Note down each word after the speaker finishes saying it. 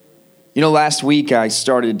You know, last week I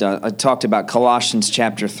talked about Colossians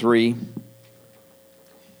chapter 3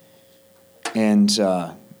 and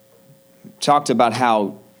talked about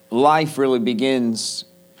how life really begins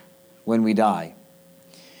when we die.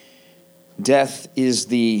 Death is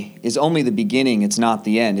only the beginning, it's not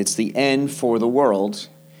the end. It's the end for the world,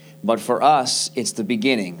 but for us, it's the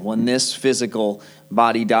beginning. When this physical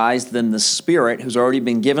body dies, then the spirit, who's already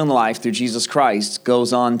been given life through Jesus Christ,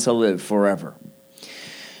 goes on to live forever.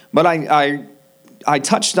 But I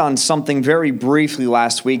touched on something very briefly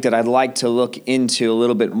last week that I'd like to look into a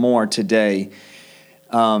little bit more today,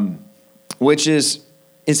 which is,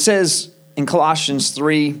 it says in Colossians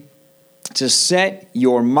 3, to set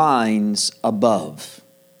your minds above.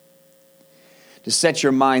 To set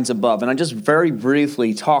your minds above. And I just very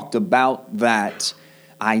briefly talked about that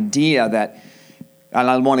idea and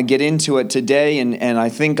I want to get into it today, and I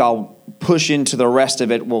think I'll push into the rest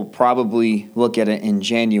of it. We'll probably look at it in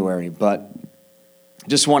January, but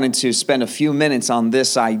just wanted to spend a few minutes on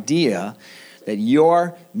this idea that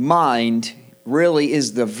your mind really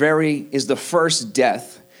is the first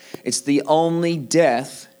death. It's the only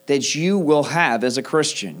death that you will have as a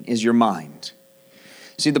Christian, is your mind.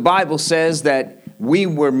 See, the Bible says that we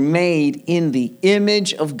were made in the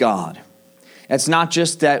image of God. It's not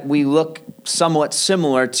just that we look somewhat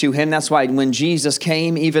similar to him. That's why when Jesus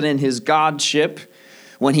came, even in his godship,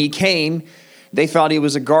 when he came, they thought he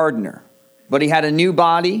was a gardener. But he had a new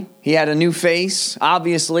body. He had a new face,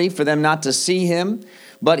 obviously, for them not to see him.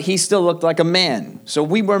 But he still looked like a man. So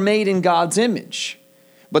we were made in God's image.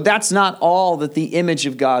 But that's not all that the image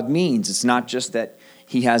of God means. It's not just that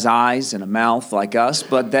he has eyes and a mouth like us,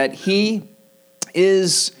 but that he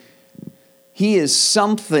is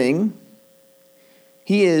something.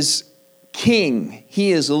 He is King.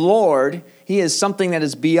 He is Lord. He is something that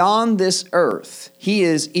is beyond this earth. He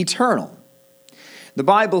is eternal. The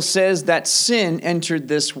Bible says that sin entered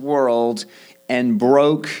this world and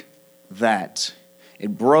broke that.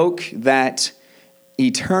 It broke that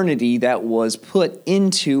eternity that was put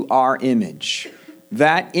into our image.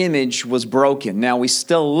 That image was broken. Now, we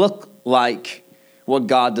still look like what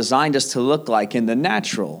God designed us to look like in the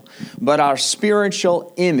natural, but our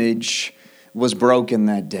spiritual image was broken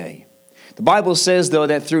that day. The Bible says, though,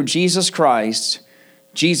 that through Jesus Christ,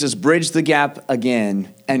 Jesus bridged the gap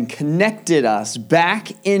again and connected us back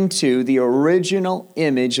into the original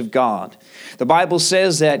image of God. The Bible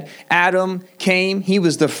says that Adam came, he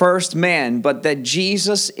was the first man, but that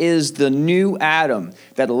Jesus is the new Adam,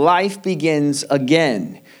 that life begins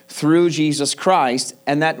again through Jesus Christ,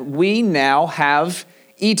 and that we now have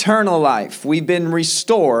eternal life. We've been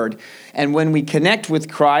restored. And when we connect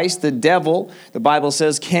with Christ, the devil, the Bible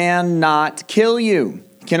says, cannot kill you.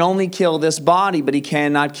 He can only kill this body, but he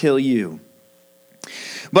cannot kill you.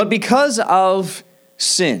 But because of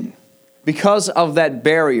sin, because of that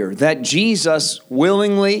barrier that Jesus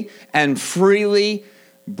willingly and freely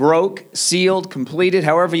broke, sealed, completed,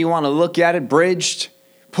 however you want to look at it, bridged,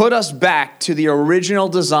 put us back to the original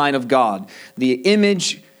design of God. The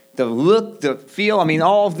image, the look, the feel,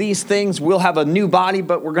 all of these things, we'll have a new body,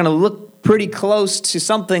 but we're going to look pretty close to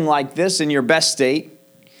something like this in your best state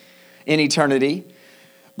in eternity.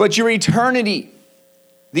 But your eternity,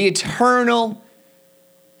 the eternal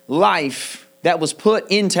life that was put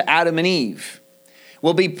into Adam and Eve,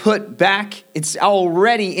 will be put back. It's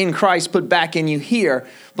already in Christ put back in you here,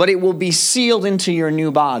 but it will be sealed into your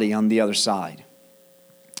new body on the other side.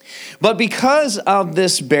 But because of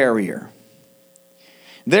this barrier,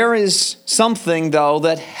 there is something, though,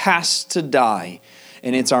 that has to die,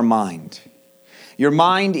 and it's our mind. Your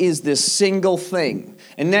mind is this single thing,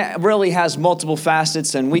 and that really has multiple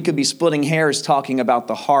facets, and we could be splitting hairs talking about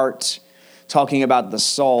the heart, talking about the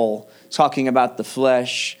soul, talking about the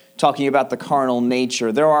flesh, talking about the carnal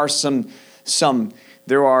nature. There are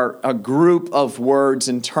there are a group of words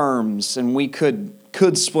and terms, and we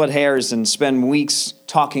could split hairs and spend weeks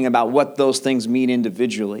talking about what those things mean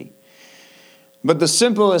individually. But the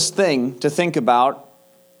simplest thing to think about,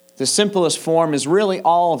 the simplest form is really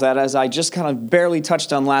all of that, as I just kind of barely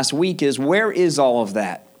touched on last week, is where is all of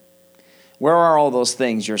that? Where are all those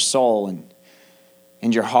things, your soul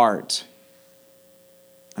and your heart?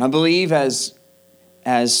 And I believe as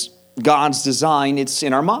God's design, it's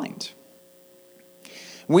in our mind.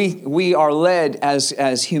 We are led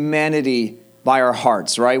as humanity by our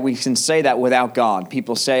hearts, right? We can say that without God.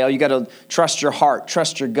 People say, you got to trust your heart,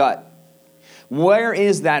 trust your gut. Where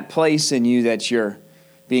is that place in you that you're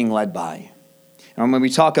being led by? And when we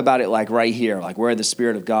talk about it like right here, like where the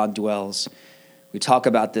Spirit of God dwells, we talk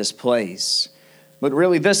about this place. But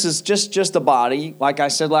really, this is just a body. Like I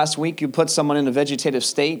said last week, you put someone in a vegetative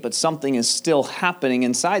state, but something is still happening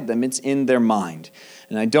inside them. It's in their mind.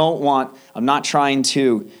 And I'm not trying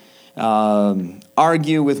to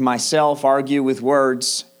argue with myself, argue with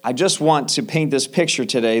words. I just want to paint this picture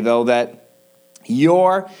today, though, that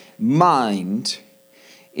your mind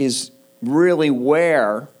is really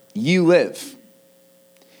where you live.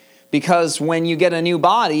 Because when you get a new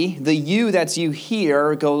body, the you that's you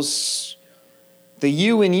here goes... The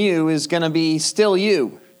you in you is going to be still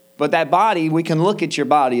you. But that body, we can look at your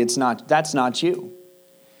body. That's not you.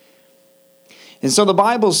 And so the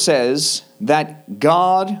Bible says that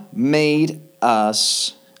God made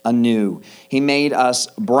us anew. He made us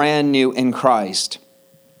brand new in Christ.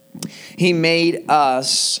 He made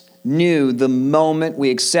us new the moment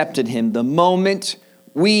we accepted Him. The moment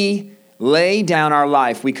we lay down our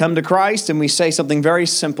life. We come to Christ and we say something very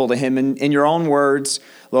simple to Him. In your own words,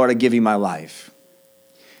 Lord, I give you my life.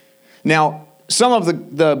 Now, some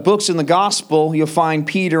of the books in the gospel, you'll find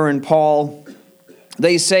Peter and Paul,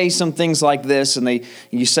 they say some things like this, and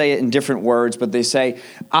you say it in different words, but they say,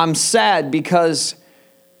 I'm sad because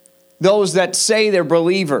those that say they're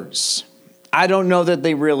believers, I don't know that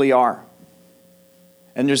they really are.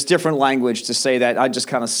 And there's different language to say that. I just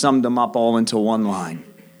kind of summed them up all into one line.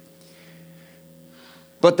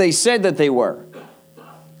 But they said that they were.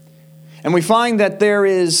 And we find that there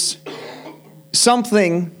is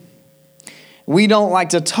something we don't like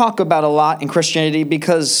to talk about a lot in Christianity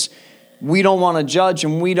because we don't want to judge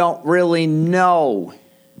and we don't really know.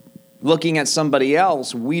 Looking at somebody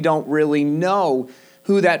else, we don't really know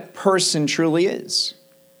who that person truly is.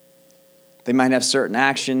 They might have certain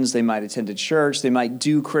actions, they might attend a church, they might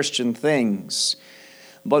do Christian things.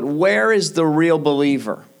 But where is the real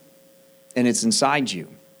believer? And it's inside you.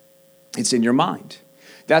 It's in your mind.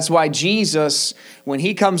 That's why Jesus, when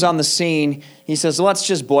He comes on the scene, He says, let's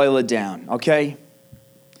just boil it down, okay?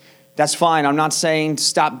 That's fine. I'm not saying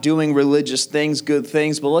stop doing religious things, good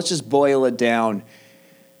things, but let's just boil it down.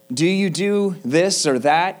 Do you do this or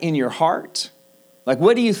that in your heart? Like,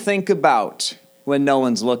 what do you think about when no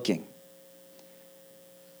one's looking?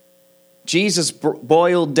 Jesus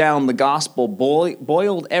boiled down the gospel,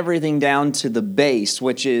 boiled everything down to the base,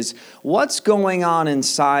 which is what's going on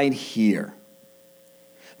inside here.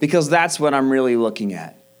 Because that's what I'm really looking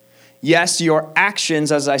at. Yes, your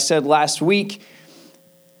actions, as I said last week,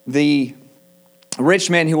 the rich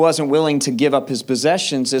man who wasn't willing to give up his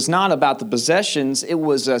possessions is not about the possessions. It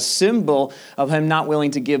was a symbol of him not willing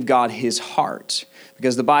to give God his heart.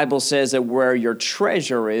 Because the Bible says that where your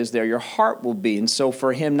treasure is, there your heart will be. And so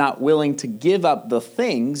for him not willing to give up the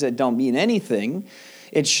things that don't mean anything,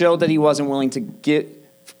 it showed that he wasn't willing to give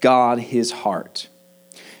God his heart.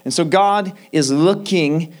 And so God is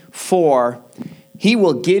looking for, He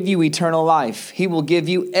will give you eternal life. He will give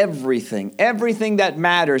you everything. Everything that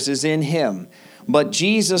matters is in Him. But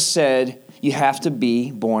Jesus said, you have to be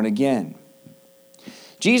born again.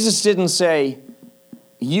 Jesus didn't say,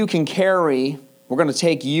 we're going to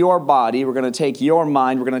take your body, we're going to take your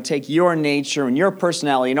mind, we're going to take your nature and your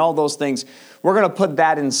personality and all those things. We're going to put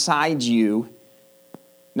that inside you.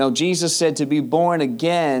 No, Jesus said to be born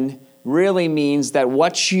again really means that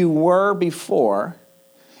what you were before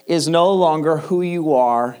is no longer who you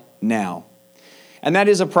are now. And that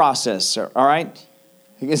is a process, all right?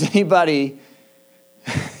 Is anybody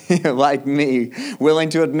like me willing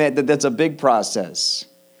to admit that that's a big process?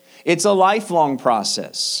 It's a lifelong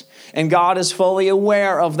process. And God is fully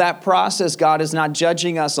aware of that process. God is not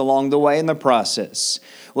judging us along the way in the process.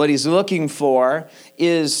 What He's looking for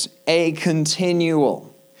is a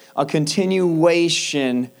continuation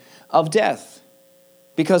of death.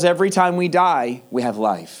 Because every time we die, we have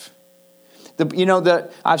life.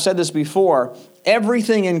 I've said this before,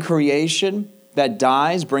 everything in creation that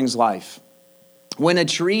dies brings life. When a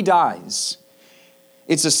tree dies,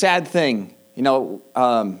 it's a sad thing.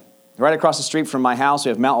 Right across the street from my house, we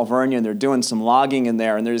have Mount Alvernia, and they're doing some logging in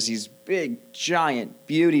there, and there's these big, giant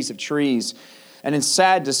beauties of trees. And it's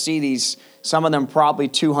sad to see some of them probably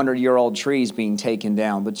 200-year-old trees being taken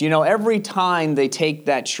down. But every time they take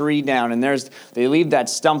that tree down and they leave that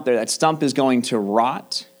stump there, that stump is going to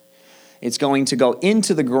rot. It's going to go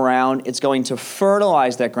into the ground. It's going to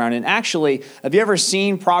fertilize that ground. And actually, have you ever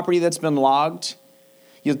seen property that's been logged?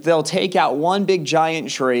 They'll take out one big giant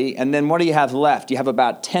tree, and then what do you have left? You have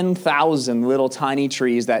about 10,000 little tiny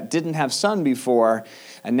trees that didn't have sun before,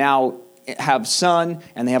 and now have sun,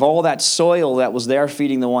 and they have all that soil that was there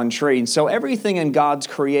feeding the one tree. And so everything in God's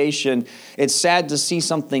creation, it's sad to see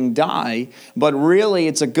something die, but really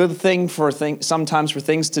it's a good thing sometimes for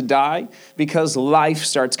things to die because life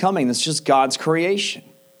starts coming. It's just God's creation.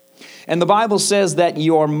 And the Bible says that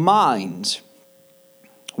your mind,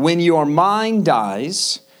 when your mind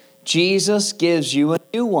dies, Jesus gives you a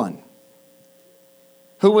new one.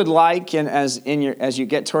 Who would like, and as you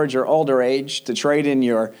get towards your older age, to trade in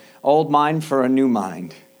your old mind for a new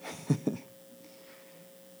mind?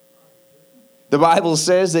 The Bible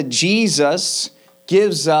says that Jesus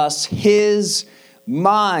gives us his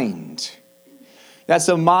mind. That's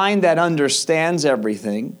a mind that understands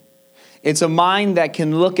everything. It's a mind that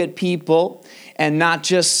can look at people and not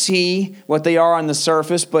just see what they are on the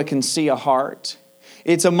surface, but can see a heart.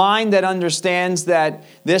 It's a mind that understands that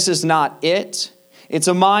this is not it. It's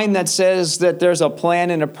a mind that says that there's a plan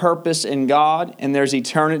and a purpose in God and there's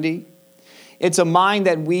eternity. It's a mind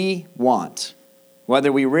that we want.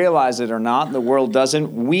 Whether we realize it or not, the world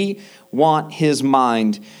doesn't. We want his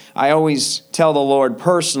mind. I always tell the Lord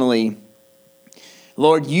personally,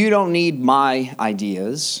 Lord, you don't need my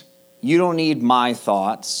ideas. You don't need my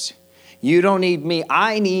thoughts. You don't need me.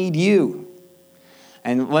 I need you.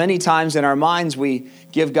 And many times in our minds, we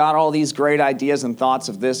give God all these great ideas and thoughts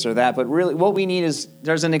of this or that. But really, what we need is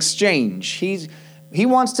there's an exchange. He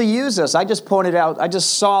wants to use us. I just pointed out, I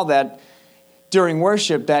just saw that during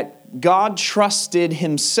worship, that God trusted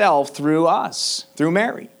himself through us, through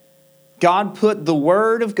Mary. God put the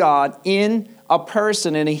word of God in a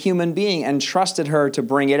person, in a human being, and trusted her to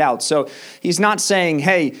bring it out. So he's not saying,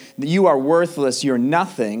 hey, you are worthless, you're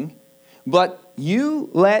nothing, but you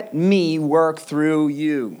let me work through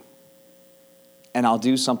you. And I'll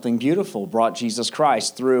do something beautiful, brought Jesus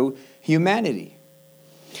Christ through humanity.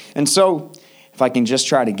 And so, if I can just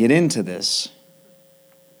try to get into this,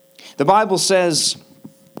 the Bible says,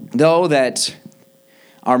 though, that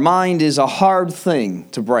our mind is a hard thing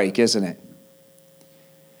to break, isn't it?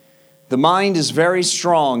 The mind is very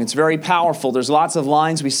strong. It's very powerful. There's lots of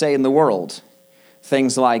lines we say in the world.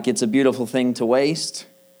 Things like, it's a beautiful thing to waste.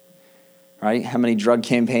 Right? How many drug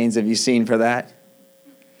campaigns have you seen for that?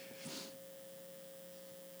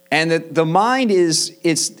 And the mind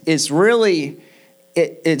it's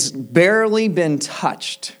barely been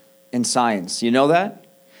touched in science. You know that?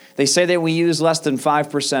 They say that we use less than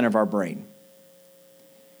 5% of our brain.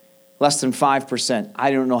 Less than 5%.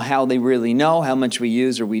 I don't know how they really know how much we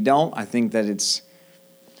use or we don't. I think that it's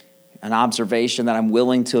an observation that I'm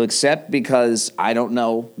willing to accept because I don't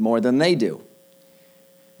know more than they do.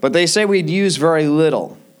 But they say we'd use very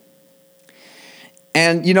little.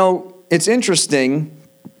 And, it's interesting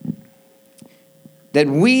that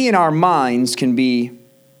we in our minds can be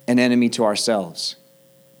an enemy to ourselves.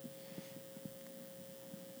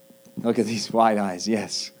 Look at these wide eyes,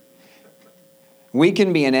 yes. We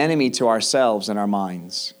can be an enemy to ourselves in our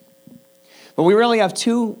minds. But we really have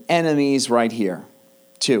two enemies right here.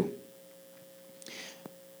 Two.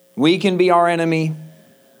 We can be our enemy,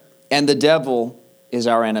 and the devil is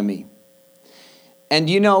our enemy. And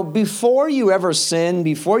before you ever sin,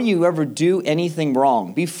 before you ever do anything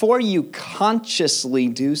wrong, before you consciously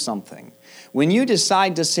do something, when you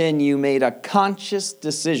decide to sin, you made a conscious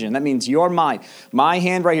decision. That means your mind, my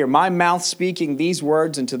hand right here, my mouth speaking these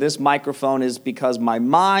words into this microphone is because my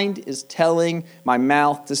mind is telling my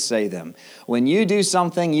mouth to say them. When you do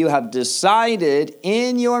something, you have decided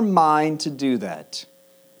in your mind to do that.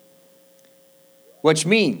 Which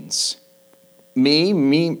means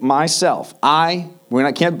myself,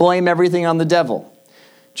 we can't blame everything on the devil.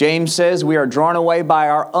 James says we are drawn away by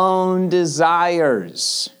our own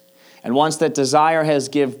desires. And once that desire has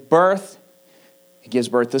given birth, it gives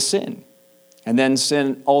birth to sin. And then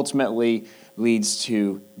sin ultimately leads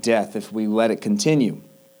to death if we let it continue.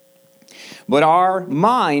 But our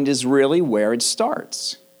mind is really where it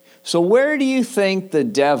starts. So where do you think the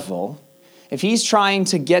devil, if he's trying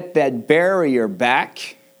to get that barrier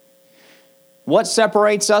back, what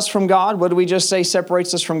separates us from God? What do we just say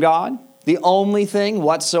separates us from God? The only thing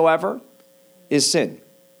whatsoever is sin.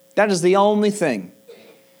 That is the only thing.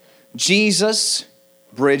 Jesus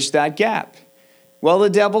bridged that gap. Well, the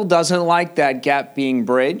devil doesn't like that gap being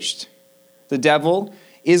bridged. The devil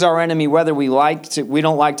is our enemy, whether we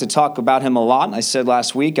don't like to talk about him a lot. And I said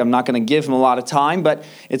last week, I'm not going to give him a lot of time, but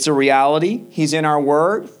it's a reality. He's in our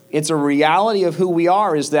word. It's a reality of who we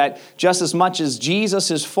are, is that just as much as Jesus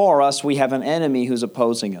is for us, we have an enemy who's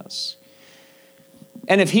opposing us.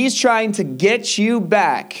 And if he's trying to get you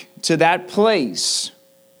back to that place,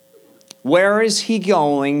 where is he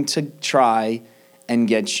going to try and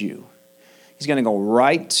get you? He's going to go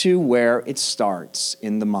right to where it starts,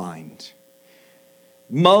 in the mind.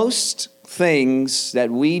 Most things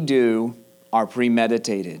that we do are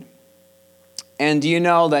premeditated. And do you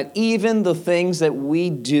know that even the things that we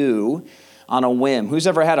do on a whim, who's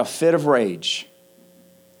ever had a fit of rage?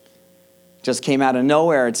 Just came out of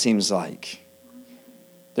nowhere, it seems like.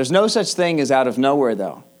 There's no such thing as out of nowhere,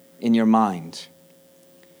 though, in your mind.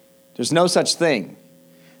 There's no such thing.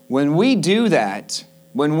 When we do that,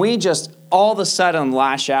 when we just all of a sudden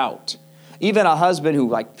lash out, even a husband who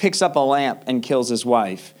like picks up a lamp and kills his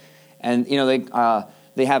wife, and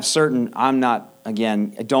they have certain,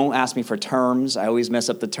 don't ask me for terms, I always mess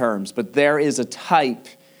up the terms, but there is a type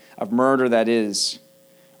of murder that is,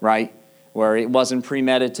 right, where it wasn't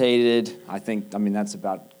premeditated. That's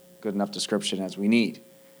about good enough description as we need.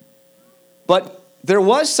 But there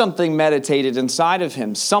was something meditated inside of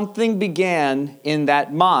him. Something began in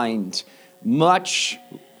that mind much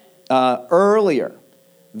earlier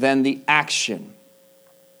than the action.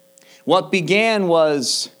 What began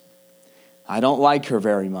was, I don't like her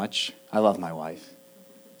very much. I love my wife.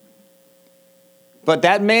 But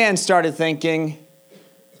that man started thinking,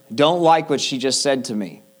 don't like what she just said to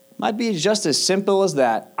me. Might be just as simple as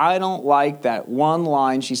that. I don't like that one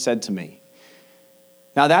line she said to me.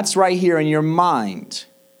 Now that's right here in your mind.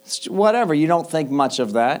 It's whatever, you don't think much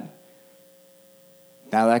of that.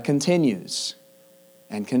 Now that continues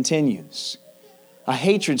and continues. A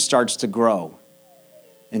hatred starts to grow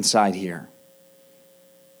inside here.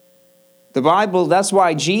 The Bible, that's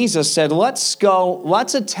why Jesus said, let's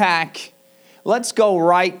attack, let's go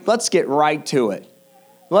right, let's get right to it.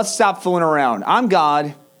 Let's stop fooling around. I'm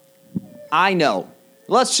God. I know.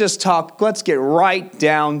 Let's just talk. Let's get right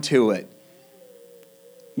down to it.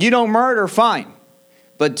 You don't murder, fine.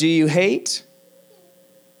 But do you hate?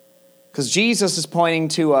 Because Jesus is pointing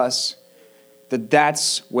to us that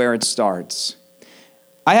that's where it starts.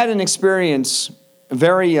 I had an experience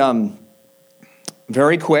very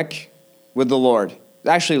quick with the Lord.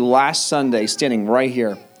 Actually, last Sunday, standing right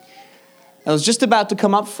here. I was just about to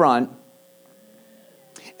come up front,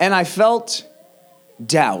 and I felt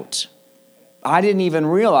doubt. I didn't even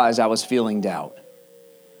realize I was feeling doubt.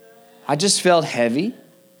 I just felt heavy,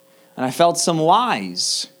 and I felt some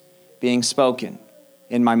lies being spoken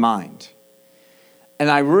in my mind. And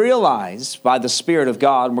I realized by the Spirit of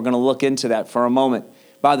God, and we're going to look into that for a moment,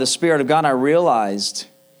 by the Spirit of God, I realized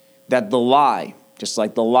that the lie, just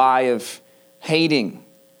like the lie of hating,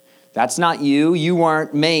 that's not you. You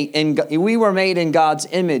weren't made, we were made in God's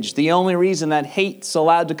image. The only reason that hate's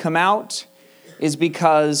allowed to come out is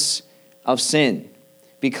because of sin,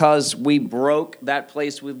 because we broke that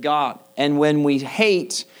place with God. And when we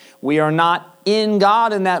hate, we are not in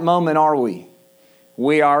God in that moment, are we?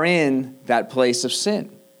 We are in that place of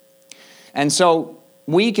sin. And so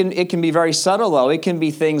it can be very subtle, though. It can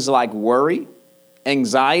be things like worry,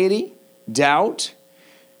 anxiety, doubt.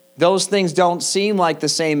 Those things don't seem like the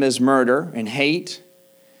same as murder and hate.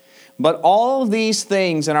 But all of these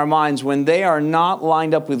things in our minds, when they are not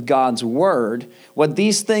lined up with God's word, what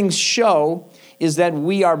these things show is that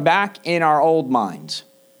we are back in our old minds.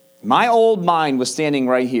 My old mind was standing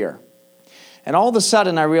right here. And all of a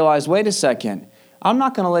sudden I realized, wait a second, I'm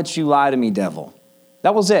not going to let you lie to me, devil.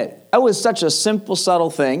 That was it. It was such a simple, subtle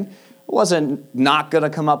thing. I wasn't not going to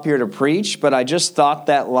come up here to preach, but I just thought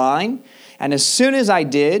that line. And as soon as I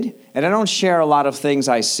did, and I don't share a lot of things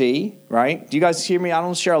I see, right? Do you guys hear me? I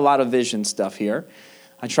don't share a lot of vision stuff here.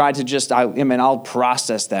 I tried to I'll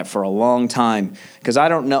process that for a long time because I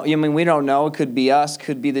don't know. We don't know. It could be us,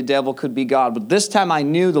 could be the devil, could be God. But this time I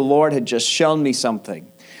knew the Lord had just shown me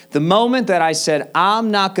something. The moment that I said,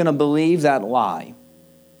 I'm not going to believe that lie,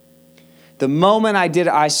 the moment I did,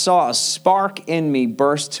 I saw a spark in me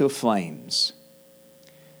burst to flames.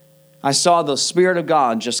 I saw the Spirit of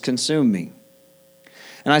God just consume me.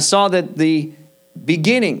 And I saw that the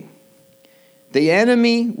beginning, the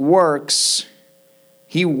enemy works,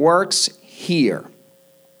 he works here.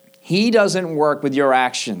 He doesn't work with your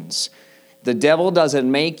actions. The devil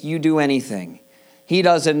doesn't make you do anything. He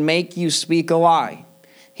doesn't make you speak a lie.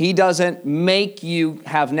 He doesn't make you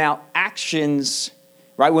have now actions,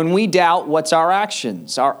 right? When we doubt, what's our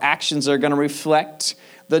actions? Our actions are going to reflect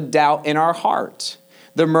the doubt in our heart.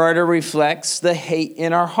 The murder reflects the hate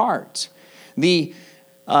in our heart. The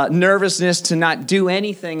nervousness to not do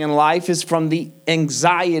anything in life is from the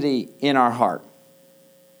anxiety in our heart.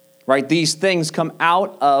 Right? These things come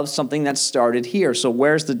out of something that started here. So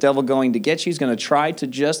where's the devil going to get you? He's going to try to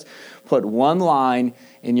just put one line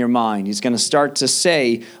in your mind. He's going to start to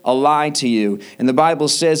say a lie to you. And the Bible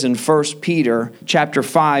says in 1 Peter chapter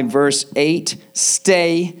 5, verse 8,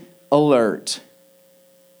 stay alert.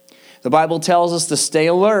 The Bible tells us to stay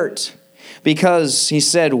alert because he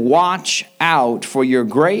said, watch out for your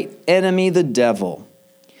great enemy, the devil.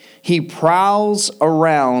 He prowls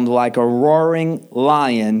around like a roaring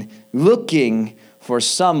lion looking for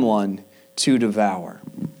someone to devour.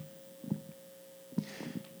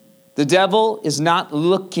 The devil is not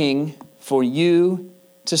looking for you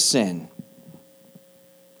to sin.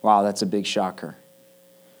 Wow, that's a big shocker.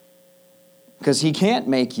 Because he can't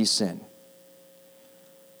make you sin.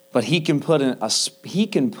 But he can put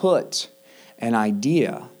an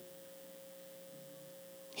idea.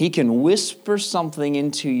 He can whisper something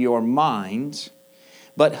into your mind.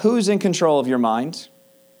 But who's in control of your mind?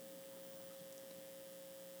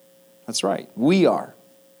 That's right, we are.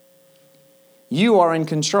 You are in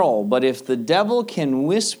control. But if the devil can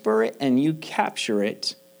whisper it and you capture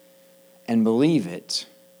it and believe it,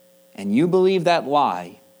 and you believe that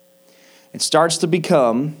lie, it starts to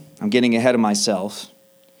become, I'm getting ahead of myself,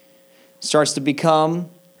 starts to become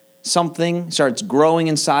something, starts growing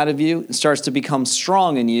inside of you, it starts to become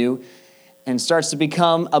strong in you, and starts to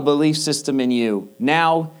become a belief system in you.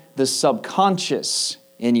 Now the subconscious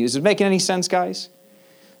in you. Is it making any sense, guys?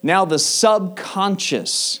 Now the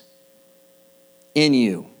subconscious in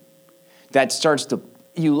you that starts to,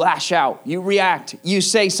 you lash out, you react, you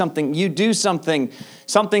say something, you do something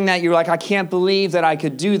that you're like, I can't believe that I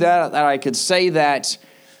could do that I could say that.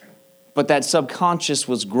 But that subconscious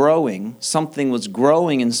was growing. Something was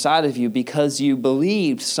growing inside of you because you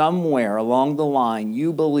believed somewhere along the line,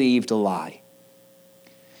 you believed a lie.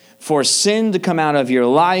 For sin to come out of your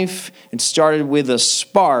life, it started with a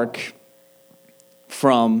spark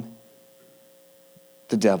from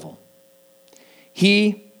the devil.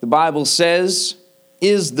 He, the Bible says,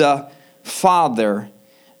 is the father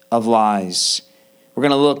of lies. We're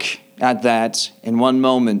going to look at that in one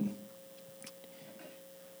moment.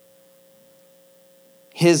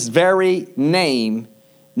 His very name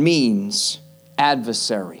means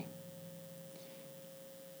adversary.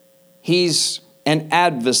 He's an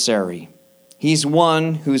adversary. He's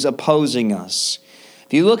one who's opposing us.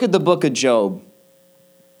 If you look at the book of Job,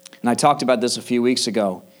 and I talked about this a few weeks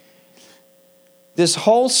ago, this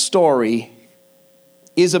whole story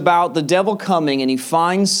is about the devil coming and he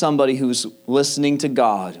finds somebody who's listening to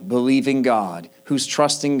God, believing God, who's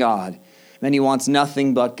trusting God, and he wants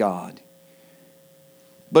nothing but God.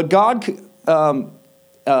 But God,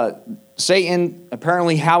 Satan,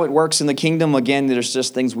 apparently how it works in the kingdom, again, there's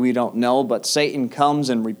just things we don't know, but Satan comes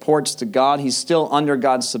and reports to God. He's still under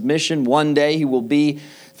God's submission. One day he will be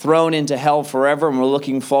thrown into hell forever, and we're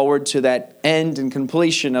looking forward to that end and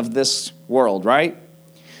completion of this world, right?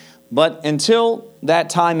 But until that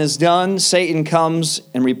time is done, Satan comes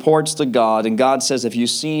and reports to God, and God says, have you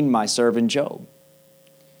seen my servant Job?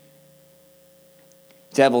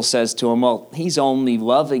 Devil says to him, well, he's only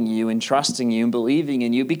loving you and trusting you and believing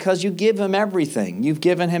in you because you give him everything. You've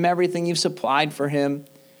given him everything. You've supplied for him.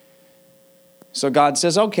 So God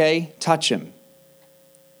says, okay, touch him.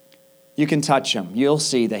 You can touch him. You'll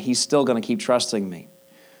see that he's still going to keep trusting me.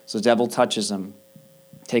 So the devil touches him,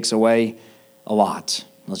 takes away a lot.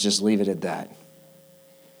 Let's just leave it at that.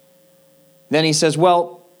 Then he says,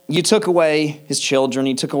 well, you took away his children,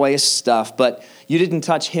 you took away his stuff, but you didn't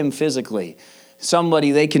touch him physically.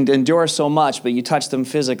 Somebody, they can endure so much, but you touch them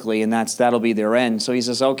physically, and that'll be their end. So he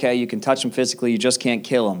says, okay, you can touch him physically, you just can't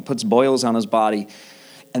kill him. Puts boils on his body.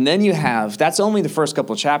 And then you have, that's only the first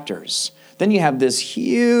couple of chapters. Then you have this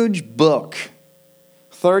huge book,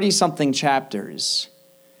 30-something chapters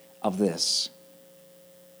of this.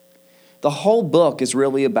 The whole book is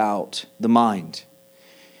really about the mind.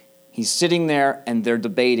 He's sitting there, and they're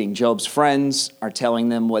debating. Job's friends are telling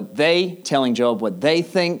Job what they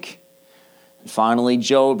think. And finally,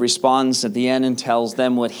 Job responds at the end and tells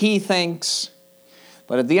them what he thinks.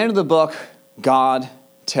 But at the end of the book, God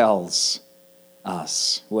tells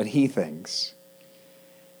us what he thinks.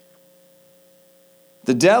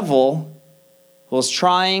 The devil was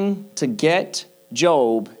trying to get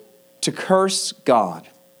Job to curse God.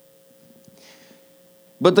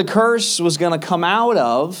 But the curse was going to come out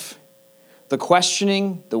of the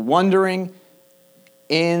questioning, the wondering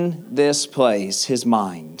in this place, his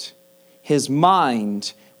mind. His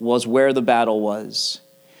mind was where the battle was.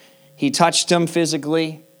 He touched him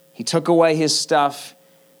physically. He took away his stuff.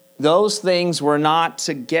 Those things were not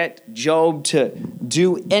to get Job to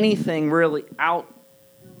do anything really out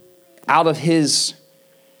of his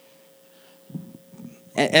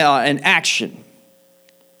an action.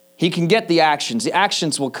 He can get the actions. The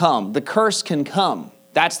actions will come. The curse can come.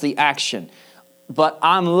 That's the action. But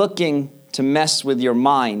I'm looking to mess with your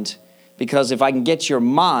mind, because if I can get your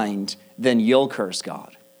mind, then you'll curse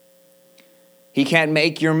God. He can't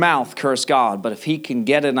make your mouth curse God, but if he can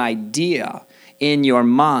get an idea in your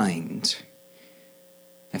mind,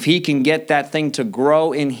 if he can get that thing to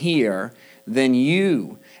grow in here, then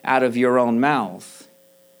you, out of your own mouth,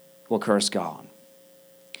 will curse God.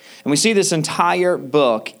 And we see this entire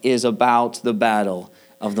book is about the battle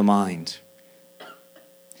of the mind.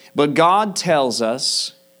 But God tells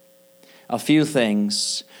us a few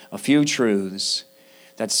things, a few truths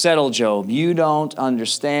that settle Job. You don't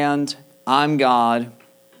understand. I'm God.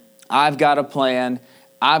 I've got a plan.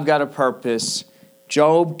 I've got a purpose.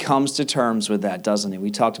 Job comes to terms with that, doesn't he?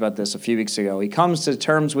 We talked about this a few weeks ago. He comes to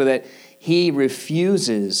terms with it. He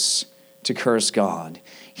refuses to curse God.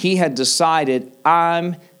 He had decided,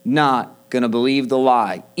 I'm not going to believe the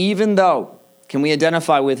lie, even though, can we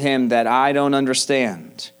identify with him that I don't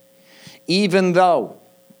understand? Even though,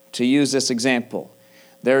 to use this example,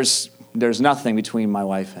 there's nothing between my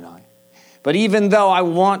wife and I. But even though I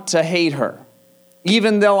want to hate her,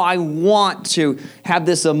 even though I want to have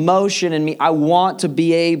this emotion in me, I want to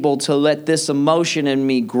be able to let this emotion in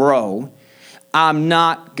me grow, I'm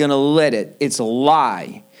not going to let it. It's a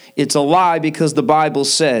lie. It's a lie because the Bible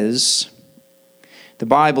says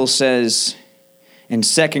in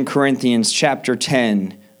 2 Corinthians chapter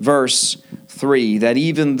 10, verse 3, that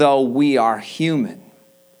even though we are human.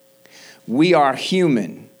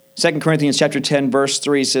 2 Corinthians chapter 10, verse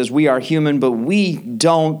 3 says, we are human, but we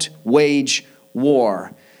don't wage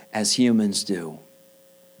war as humans do.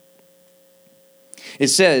 It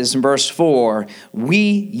says in verse 4, we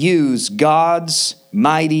use God's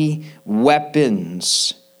mighty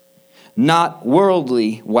weapons, not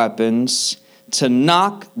worldly weapons, to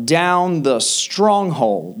knock down the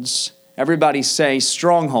strongholds. Everybody say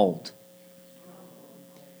stronghold.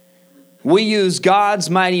 We use God's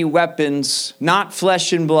mighty weapons, not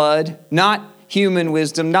flesh and blood, not human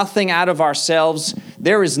wisdom, nothing out of ourselves.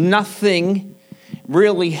 There is nothing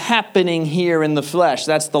really happening here in the flesh.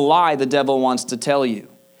 That's the lie the devil wants to tell you.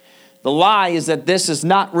 The lie is that this is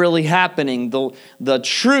not really happening. The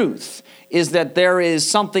truth is that there is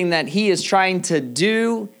something that he is trying to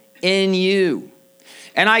do in you.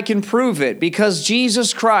 And I can prove it because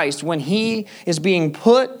Jesus Christ, when he is being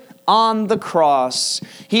put on the cross,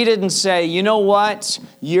 he didn't say, you know what,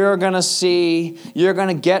 you're going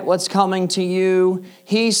to get what's coming to you.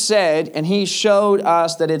 He said, and he showed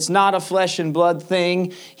us that it's not a flesh and blood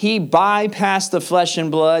thing. He bypassed the flesh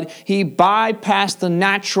and blood. He bypassed the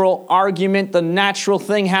natural argument, the natural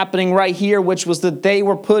thing happening right here, which was that they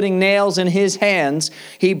were putting nails in his hands.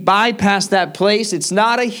 He bypassed that place. It's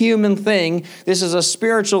not a human thing. This is a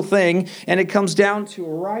spiritual thing, and it comes down to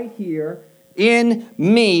right here, in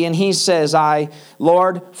me, and he says,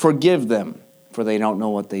 Lord, forgive them, for they don't know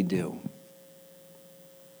what they do.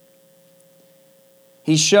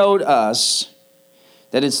 He showed us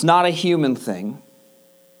that it's not a human thing.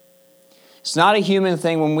 It's not a human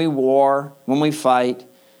thing when we war, when we fight.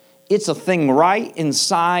 It's a thing right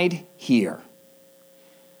inside here.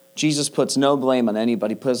 Jesus puts no blame on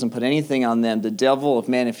anybody, doesn't put anything on them. The devil,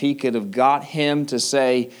 if he could have got him to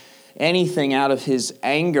say anything out of his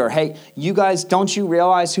anger. Hey, you guys, don't you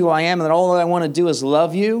realize who I am and that all I want to do is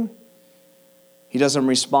love you? He doesn't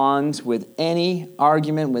respond with any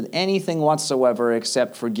argument, with anything whatsoever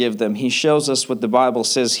except forgive them. He shows us what the Bible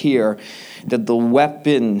says here, that the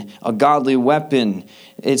weapon, a godly weapon,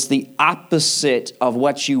 it's the opposite of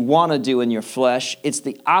what you want to do in your flesh. It's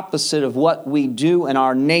the opposite of what we do in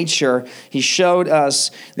our nature. He showed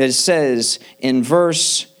us that it says in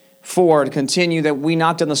verse 4, to continue, that we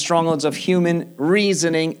knock down the strongholds of human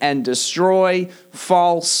reasoning and destroy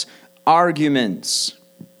false arguments,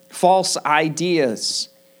 false ideas.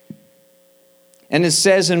 And it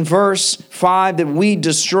says in verse 5 that we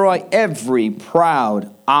destroy every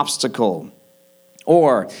proud obstacle.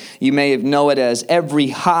 Or you may know it as every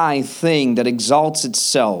high thing that exalts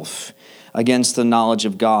itself against the knowledge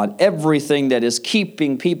of God. Everything that is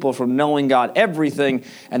keeping people from knowing God. Everything.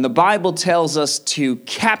 And the Bible tells us to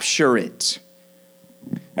capture it.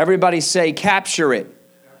 Everybody say, capture it.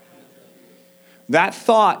 That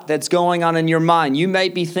thought that's going on in your mind, you may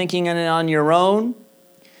be thinking it on your own.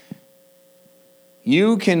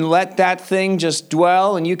 You can let that thing just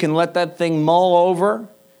dwell and you can let that thing mull over.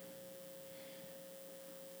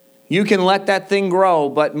 You can let that thing grow,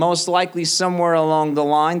 but most likely somewhere along the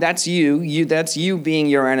line, that's you being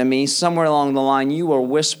your enemy. Somewhere along the line, you were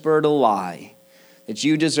whispered a lie. That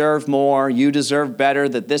you deserve more, you deserve better,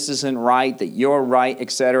 that this isn't right, that you're right,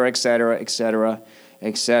 etc., etc., etc.,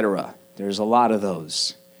 etc. There's a lot of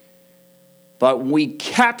those. But we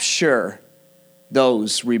capture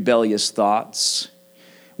those rebellious thoughts.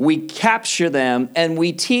 We capture them and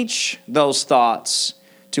we teach those thoughts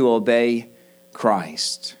to obey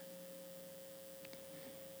Christ.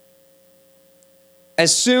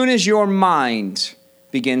 As soon as your mind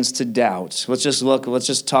begins to doubt, let's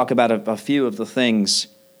just talk about a few of the things.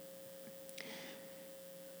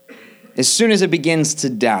 As soon as it begins to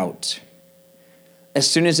doubt, as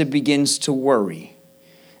soon as it begins to worry,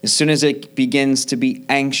 as soon as it begins to be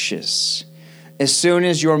anxious, as soon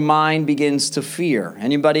as your mind begins to fear.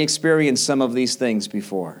 Anybody experienced some of these things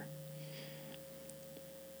before?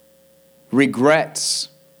 Regrets,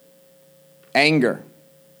 anger,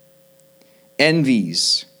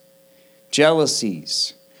 envies,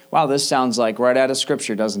 jealousies. Wow, this sounds like right out of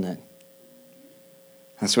Scripture, doesn't it?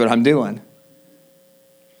 That's what I'm doing.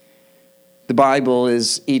 The Bible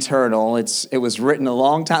is eternal. It was written a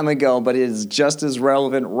long time ago, but it is just as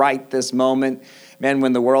relevant right this moment. Man,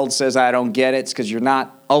 when the world says, I don't get it, it's because you're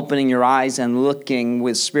not opening your eyes and looking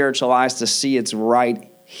with spiritual eyes to see it's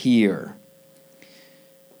right here.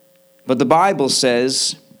 But the Bible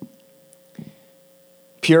says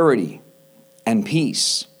purity and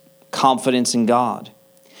peace, confidence in God,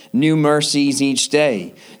 new mercies each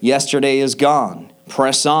day. Yesterday is gone.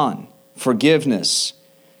 Press on. Forgiveness.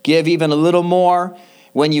 Give even a little more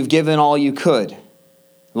when you've given all you could.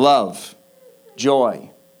 Love, joy,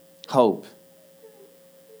 hope.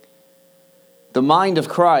 The mind of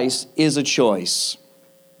Christ is a choice.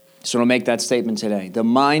 So I'll make that statement today. The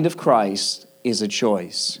mind of Christ is a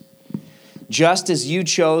choice. Just as you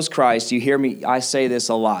chose Christ, you hear me, I say this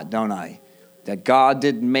a lot, don't I? That God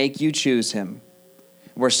didn't make you choose him.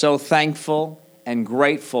 We're so thankful and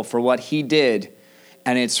grateful for what he did,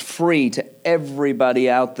 and it's free to everybody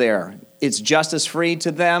out there. It's just as free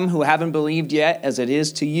to them who haven't believed yet as it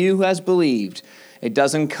is to you who has believed. It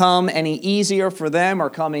doesn't come any easier for them or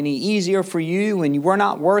come any easier for you, and we're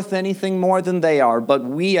not worth anything more than they are. But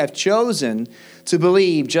we have chosen to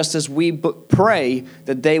believe just as we pray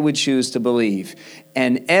that they would choose to believe.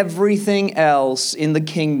 And everything else in the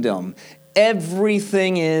kingdom,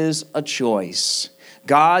 everything is a choice.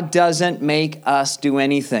 God doesn't make us do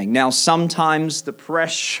anything. Now, sometimes the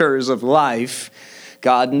pressures of life,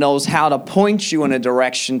 God knows how to point you in a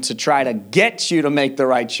direction to try to get you to make the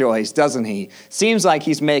right choice, doesn't he? Seems like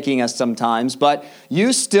he's making us sometimes, but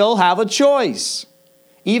you still have a choice.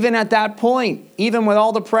 Even at that point, even with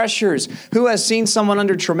all the pressures, who has seen someone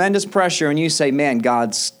under tremendous pressure and you say, man,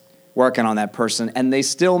 God's working on that person, and they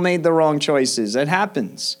still made the wrong choices? It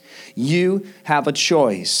happens. You have a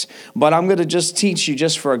choice. But I'm going to just teach you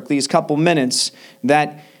just for these couple minutes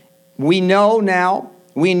that we know now,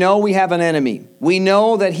 we know we have an enemy. We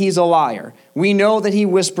know that he's a liar. We know that he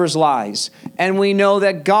whispers lies. And we know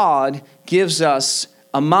that God gives us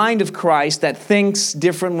a mind of Christ that thinks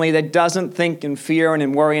differently, that doesn't think in fear and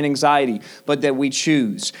in worry and anxiety, but that we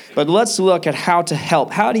choose. But let's look at how to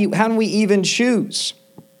help. How do we even choose?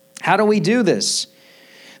 How do we do this?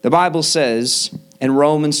 The Bible says in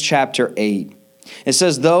Romans chapter 8, it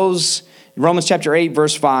says Romans chapter 8,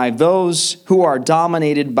 verse 5, those who are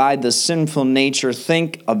dominated by the sinful nature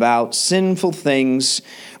think about sinful things,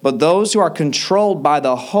 but those who are controlled by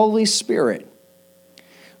the Holy Spirit,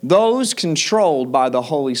 those controlled by the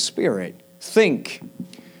Holy Spirit think.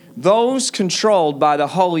 Those controlled by the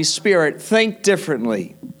Holy Spirit think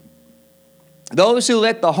differently. Those who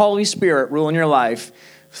let the Holy Spirit rule in your life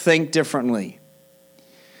think differently.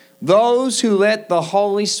 Those who let the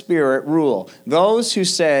Holy Spirit rule, those who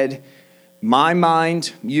said, my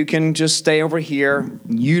mind, you can just stay over here.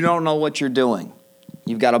 You don't know what you're doing.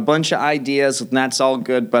 You've got a bunch of ideas, and that's all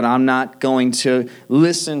good, but I'm not going to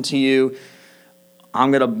listen to you. I'm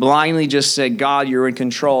going to blindly just say, God, you're in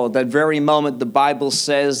control. At that very moment, the Bible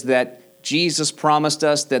says that Jesus promised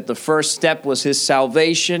us that the first step was his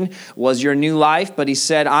salvation, was your new life. But he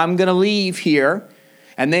said, I'm going to leave here.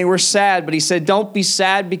 And they were sad, but he said, don't be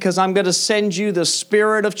sad because I'm going to send you the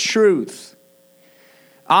Spirit of truth.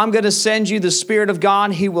 I'm going to send you the Spirit of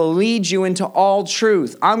God. He will lead you into all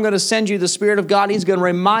truth. I'm going to send you the Spirit of God. He's going to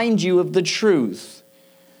remind you of the truth.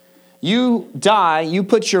 You die, you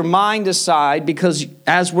put your mind aside because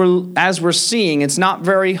as we're seeing, it's not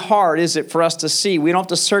very hard, is it, for us to see? We don't have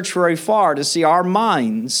to search very far to see our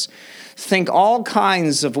minds think all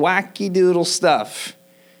kinds of wacky doodle stuff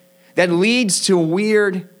that leads to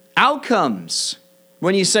weird outcomes.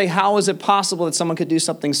 When you say, how is it possible that someone could do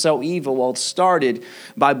something so evil? Well, it started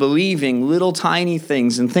by believing little tiny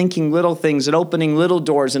things and thinking little things and opening little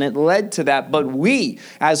doors, and it led to that. But we,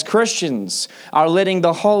 as Christians, are letting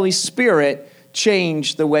the Holy Spirit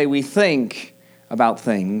change the way we think about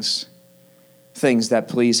things that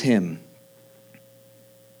please him.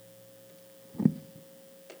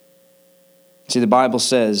 See, the Bible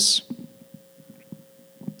says,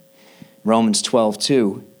 Romans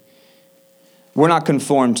 12:2, we're not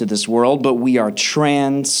conformed to this world, but we are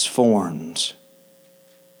transformed.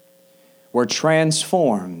 We're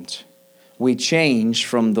transformed. We change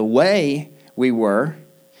from the way we were,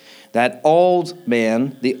 that old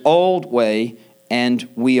man, the old way, and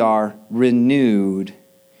we are renewed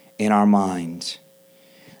in our mind.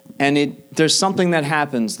 And there's something that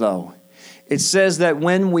happens, though. It says that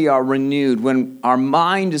when we are renewed, when our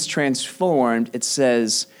mind is transformed, it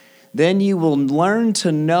says, then you will learn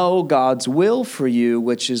to know God's will for you,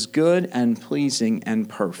 which is good and pleasing and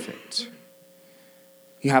perfect.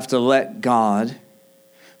 You have to let God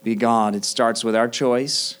be God. It starts with our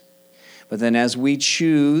choice. But then as we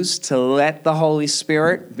choose to let the Holy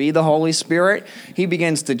Spirit be the Holy Spirit, He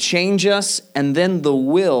begins to change us, and then the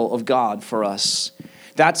will of God for us.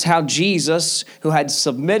 That's how Jesus, who had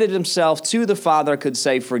submitted Himself to the Father, could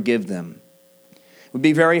say, forgive them. It would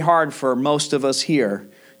be very hard for most of us here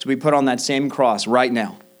to be put on that same cross right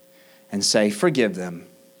now and say, forgive them.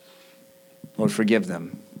 Lord, forgive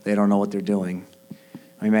them. They don't know what they're doing.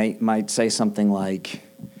 We might say something like,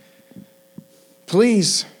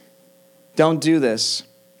 please, don't do this.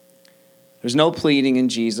 There's no pleading in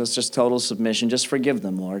Jesus, just total submission. Just forgive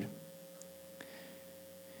them, Lord.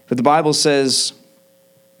 But the Bible says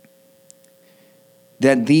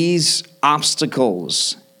that these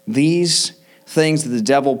obstacles, these things that the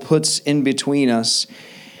devil puts in between us,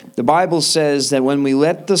 the Bible says that when we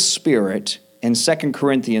let the Spirit, in 2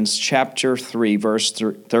 Corinthians chapter 3, verse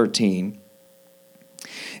 13,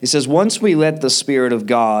 it says, once we let the Spirit of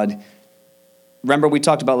God, remember we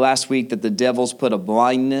talked about last week that the devil's put a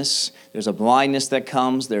blindness. There's a blindness that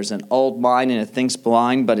comes. There's an old mind and it thinks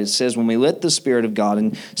blind. But it says when we let the Spirit of God,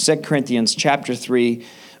 in 2 Corinthians chapter 3,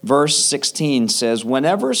 verse 16 says,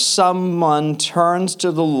 whenever someone turns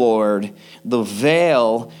to the Lord, the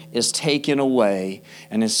veil is taken away.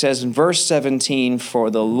 And it says in verse 17, for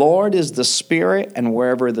the Lord is the Spirit, and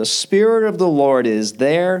wherever the Spirit of the Lord is,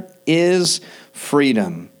 there is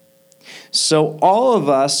freedom. So all of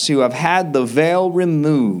us who have had the veil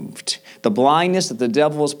removed, the blindness that the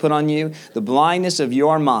devil has put on you, the blindness of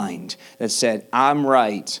your mind that said, I'm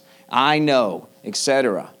right, I know,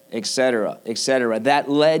 etc., etc., etc., that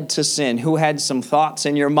led to sin. Who had some thoughts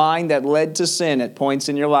in your mind that led to sin at points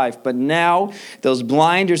in your life? But now those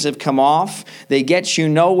blinders have come off. They get you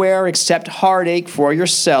nowhere except heartache for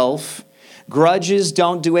yourself. Grudges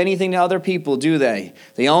don't do anything to other people, do they?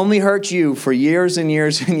 They only hurt you for years and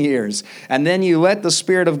years and years. And then you let the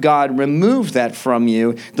Spirit of God remove that from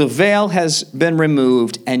you. The veil has been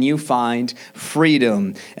removed and you find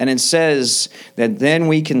freedom. And it says that then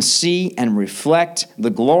we can see and reflect the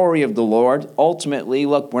glory of the Lord. Ultimately,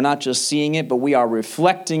 look, we're not just seeing it, but we are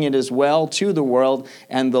reflecting it as well to the world.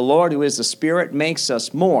 And the Lord, who is the Spirit, makes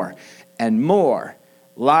us more and more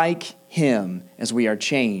like Him as we are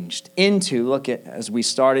changed into, look at, as we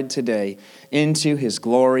started today, into His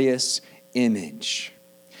glorious image.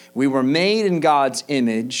 We were made in God's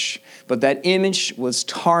image, but that image was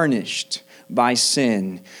tarnished by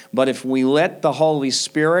sin. But if we let the Holy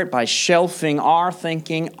Spirit, by shelving our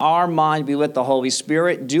thinking, our mind, we let the Holy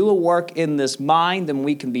Spirit do a work in this mind, then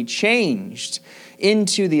we can be changed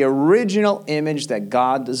into the original image that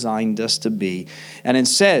God designed us to be. And it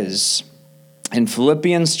says in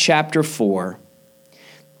Philippians chapter 4,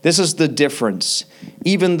 this is the difference.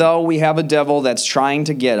 Even though we have a devil that's trying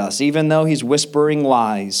to get us, even though he's whispering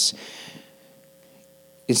lies,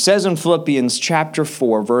 it says in Philippians chapter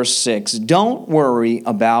 4, verse 6, don't worry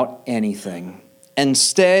about anything.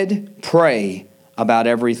 Instead, pray about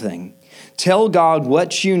everything. Tell God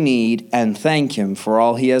what you need and thank Him for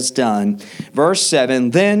all He has done. Verse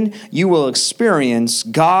 7, then you will experience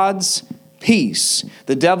God's peace.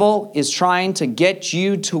 The devil is trying to get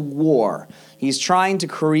you to war. He's trying to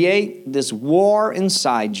create this war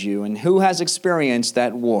inside you. And who has experienced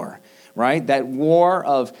that war, right? That war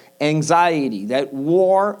of anxiety, that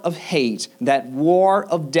war of hate, that war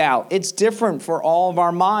of doubt. It's different for all of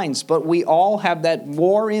our minds, but we all have that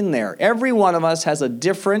war in there. Every one of us has a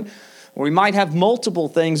different, or we might have multiple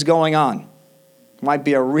things going on. Might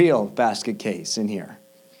be a real basket case in here.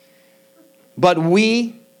 But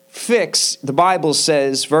we fix, the Bible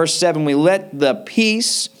says, verse 7, we let the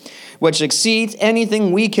peace which exceeds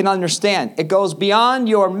anything we can understand. It goes beyond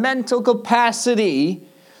your mental capacity,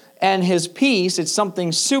 and His peace, it's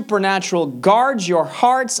something supernatural, guards your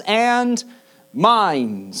hearts and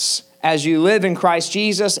minds as you live in Christ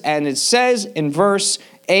Jesus. And it says in verse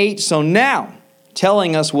 8, so now,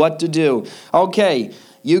 telling us what to do. Okay,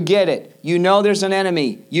 you get it. You know there's an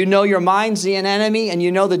enemy. You know your mind's an enemy, and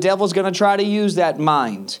you know the devil's going to try to use that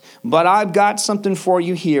mind. But I've got something for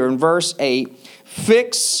you here in verse 8.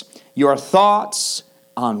 Fix your thoughts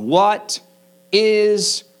on what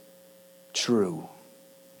is true.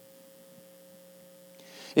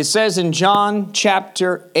 It says in John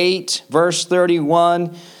chapter 8, verse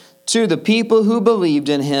 31, To the people who believed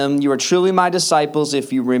in him, you are truly my disciples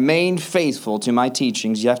if you remain faithful to my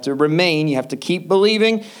teachings. You have to remain, you have to keep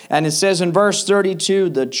believing. And it says in verse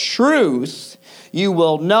 32, the truth, you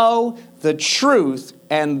will know the truth,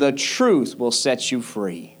 and the truth will set you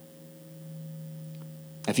free.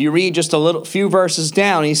 If you read just a few verses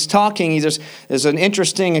down, he's talking, there's an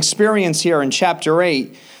interesting experience here in chapter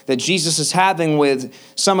 8 that Jesus is having with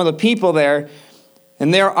some of the people there.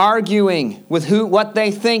 And they're arguing with what they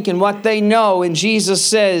think and what they know. And Jesus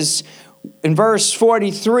says in verse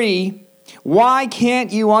 43, why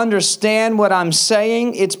can't you understand what I'm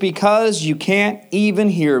saying? It's because you can't even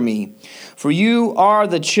hear me. For you are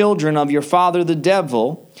the children of your father the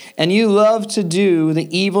devil, and you love to do the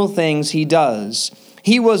evil things he does.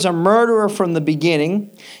 He was a murderer from the beginning.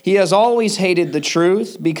 He has always hated the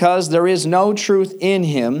truth because there is no truth in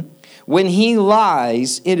him. When he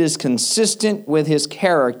lies, it is consistent with his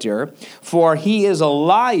character, for he is a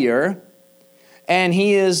liar and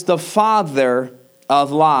he is the father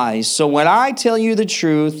of lies. So when I tell you the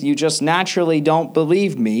truth, you just naturally don't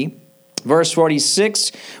believe me. Verse 46,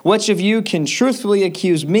 which of you can truthfully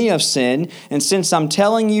accuse me of sin? And since I'm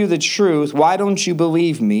telling you the truth, why don't you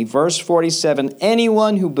believe me? Verse 47,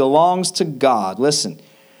 anyone who belongs to God, listen,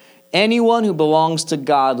 anyone who belongs to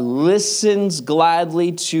God listens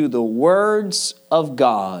gladly to the words of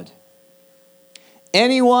God.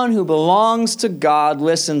 Anyone who belongs to God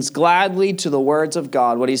listens gladly to the words of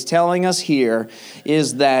God. What he's telling us here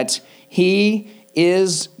is that he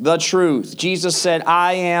is the truth. Jesus said,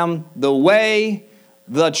 I am the way,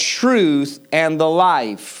 the truth, and the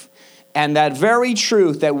life. And that very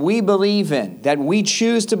truth that we believe in, that we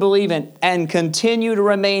choose to believe in and continue to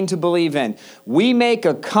remain to believe in, we make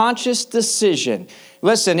a conscious decision.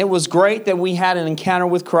 Listen, it was great that we had an encounter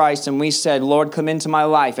with Christ and we said, Lord, come into my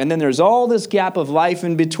life. And then there's all this gap of life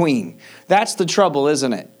in between. That's the trouble,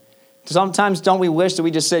 isn't it? Sometimes don't we wish that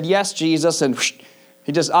we just said, yes, Jesus, and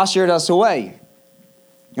he just ushered us away.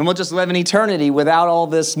 And we'll just live in eternity without all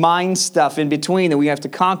this mind stuff in between that we have to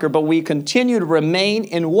conquer. But we continue to remain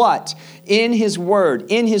in what? In his word,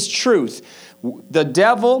 in his truth. The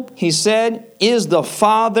devil, he said, is the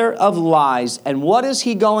father of lies. And what is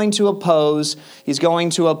he going to oppose? He's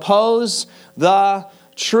going to oppose the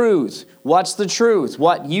truth. What's the truth?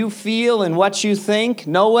 What you feel and what you think?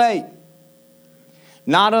 No way.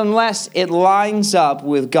 Not unless it lines up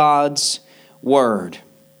with God's word.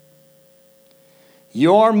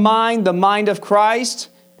 Your mind, the mind of Christ,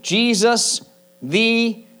 Jesus,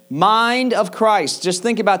 the mind of Christ. Just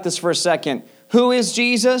think about this for a second. Who is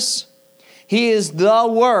Jesus? He is the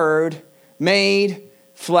Word made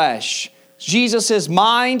flesh. Jesus'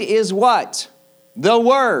 mind is what? The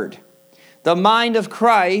Word. The mind of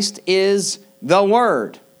Christ is the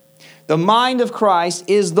Word. The mind of Christ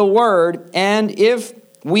is the Word, and if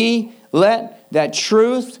we let that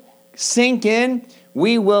truth sink in,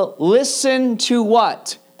 we will listen to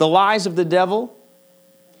what? The lies of the devil.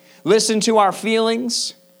 Listen to our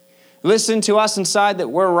feelings. Listen to us inside that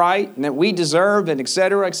we're right and that we deserve and et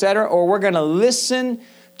cetera, or we're going to listen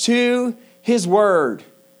to his word,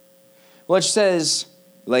 which says,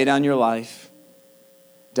 lay down your life,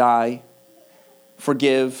 die,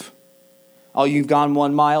 forgive. Oh, you've gone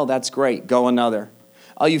 1 mile? That's great. Go another.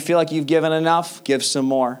 Oh, you feel like you've given enough? Give some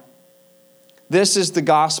more. This is the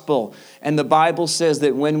gospel. And the Bible says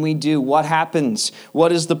that when we do, what happens?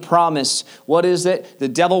 What is the promise? What is it? The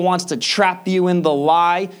devil wants to trap you in the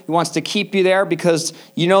lie. He wants to keep you there because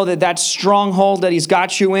you know that stronghold that he's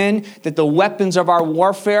got you in, that the weapons of our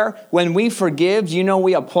warfare, when we forgive, you know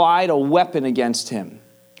we applied a weapon against him.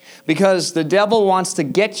 Because the devil wants to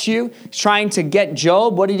get you. He's trying to get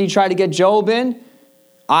Job. What did he try to get Job in?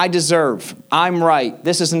 I deserve, I'm right,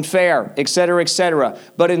 this isn't fair, etc., etc.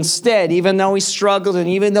 But instead, even though he struggled and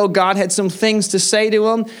even though God had some things to say to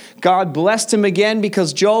him, God blessed him again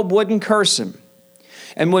because Job wouldn't curse him.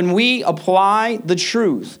 And when we apply the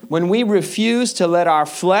truth, when we refuse to let our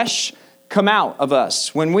flesh come out of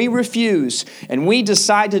us, when we refuse and we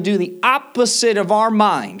decide to do the opposite of our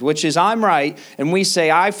mind, which is I'm right, and we say,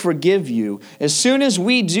 I forgive you. As soon as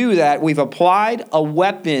we do that, we've applied a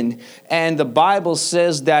weapon, and the Bible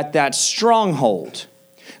says that stronghold,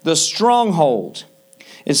 the stronghold,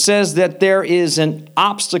 it says that there is an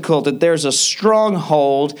obstacle, that there's a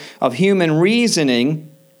stronghold of human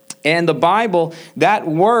reasoning. And the Bible, that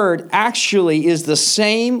word actually is the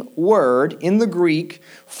same word in the Greek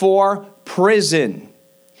for prison.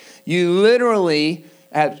 You literally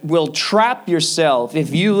will trap yourself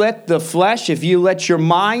if you let the flesh, if you let your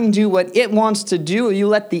mind do what it wants to do, or you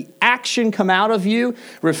let the action come out of you,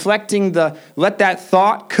 let that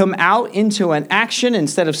thought come out into an action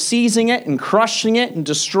instead of seizing it and crushing it and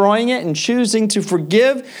destroying it and choosing to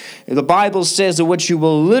forgive. The Bible says that what you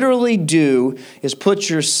will literally do is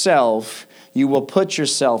you will put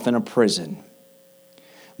yourself in a prison.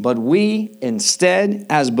 But we instead,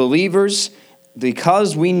 as believers,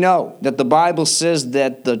 because we know that the Bible says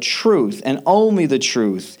that the truth and only the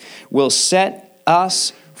truth will set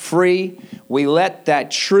us free, we let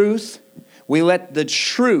the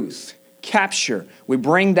truth capture. We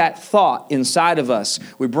bring that thought inside of us.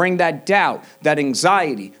 We bring that doubt, that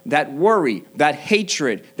anxiety, that worry, that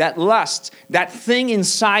hatred, that lust, that thing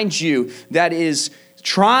inside you that is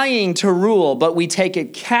trying to rule, but we take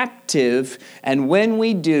it captive, and when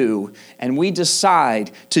we do, and we decide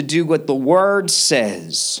to do what the Word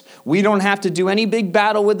says, we don't have to do any big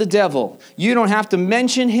battle with the devil. You don't have to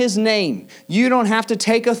mention his name. You don't have to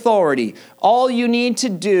take authority. All you need to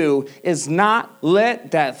do is not let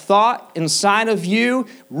that thought inside of you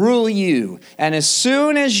rule you. And as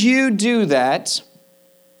soon as you do that,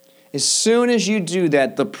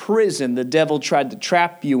 the prison the devil tried to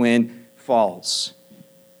trap you in falls.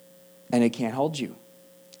 And it can't hold you.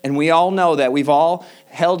 And we all know that. We've all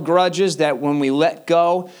held grudges that when we let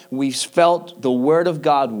go, we felt the Word of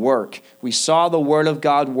God work. We saw the Word of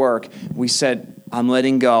God work. We said, I'm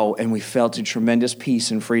letting go. And we felt a tremendous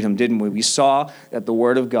peace and freedom, didn't we? We saw that the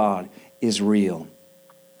Word of God is real.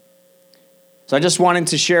 So I just wanted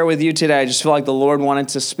to share with you today. I just feel like the Lord wanted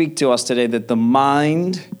to speak to us today that the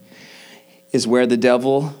mind is where the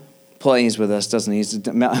devil plays with us, doesn't he?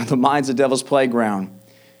 The mind's the devil's playground.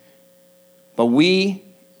 But we're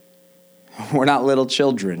not little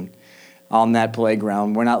children on that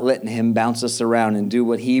playground. We're not letting him bounce us around and do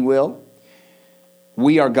what he will.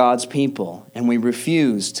 We are God's people, and we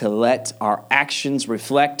refuse to let our actions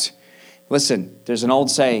reflect. Listen, there's an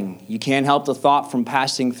old saying, you can't help the thought from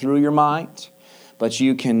passing through your mind, but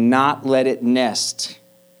you cannot let it nest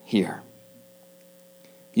here.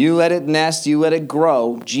 You let it nest, you let it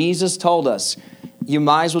grow. Jesus told us, you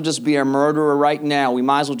might as well just be a murderer right now. We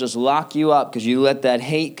might as well just lock you up because you let that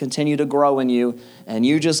hate continue to grow in you, and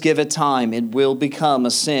you just give it time. It will become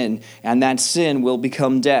a sin, and that sin will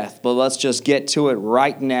become death. But let's just get to it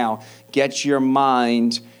right now. Get your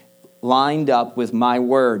mind lined up with my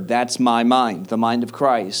word. That's my mind, the mind of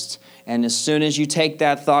Christ. And as soon as you take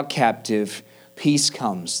that thought captive, peace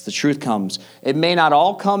comes, the truth comes. It may not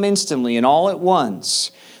all come instantly and all at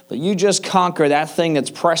once, but you just conquer that thing that's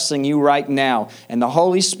pressing you right now. And the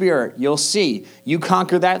Holy Spirit, you'll see, you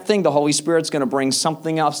conquer that thing, the Holy Spirit's going to bring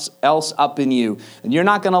something else up in you. And you're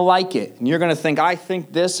not going to like it. And you're going to think, I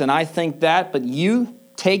think this and I think that. But you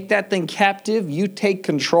take that thing captive. You take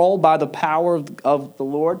control by the power of the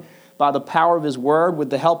Lord, by the power of His Word, with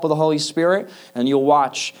the help of the Holy Spirit. And you'll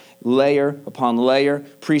watch layer upon layer,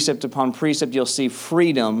 precept upon precept. You'll see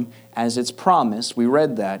freedom as it's promised. We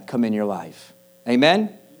read that come in your life.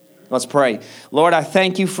 Amen? Let's pray. Lord, I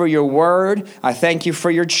thank you for your word. I thank you for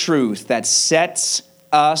your truth that sets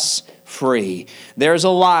us free. There's a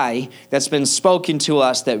lie that's been spoken to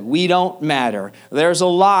us that we don't matter. There's a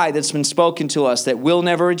lie that's been spoken to us that we'll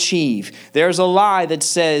never achieve. There's a lie that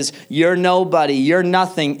says you're nobody, you're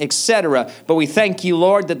nothing, etc. But we thank you,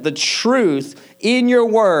 Lord, that the truth in your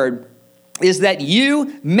word is that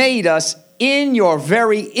you made us in your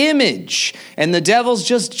very image. And the devil's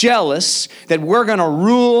just jealous that we're going to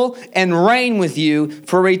rule and reign with you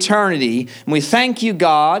for eternity. And we thank you,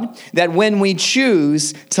 God, that when we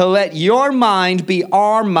choose to let your mind be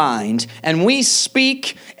our mind, and we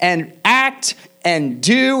speak and act and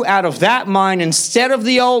do out of that mind instead of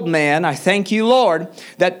the old man, I thank you, Lord,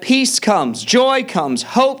 that peace comes, joy comes,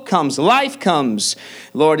 hope comes, life comes,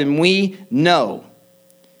 Lord, and we know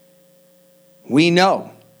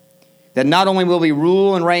that not only will we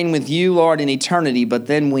rule and reign with you, Lord, in eternity, but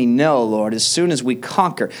then we know, Lord, as soon as we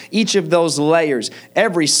conquer each of those layers,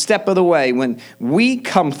 every step of the way, when we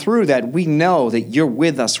come through that, we know that you're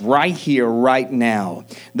with us right here, right now.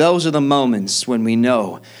 Those are the moments when we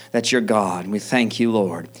know that you're God. We thank you,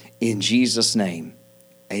 Lord. In Jesus' name,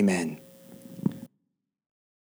 amen.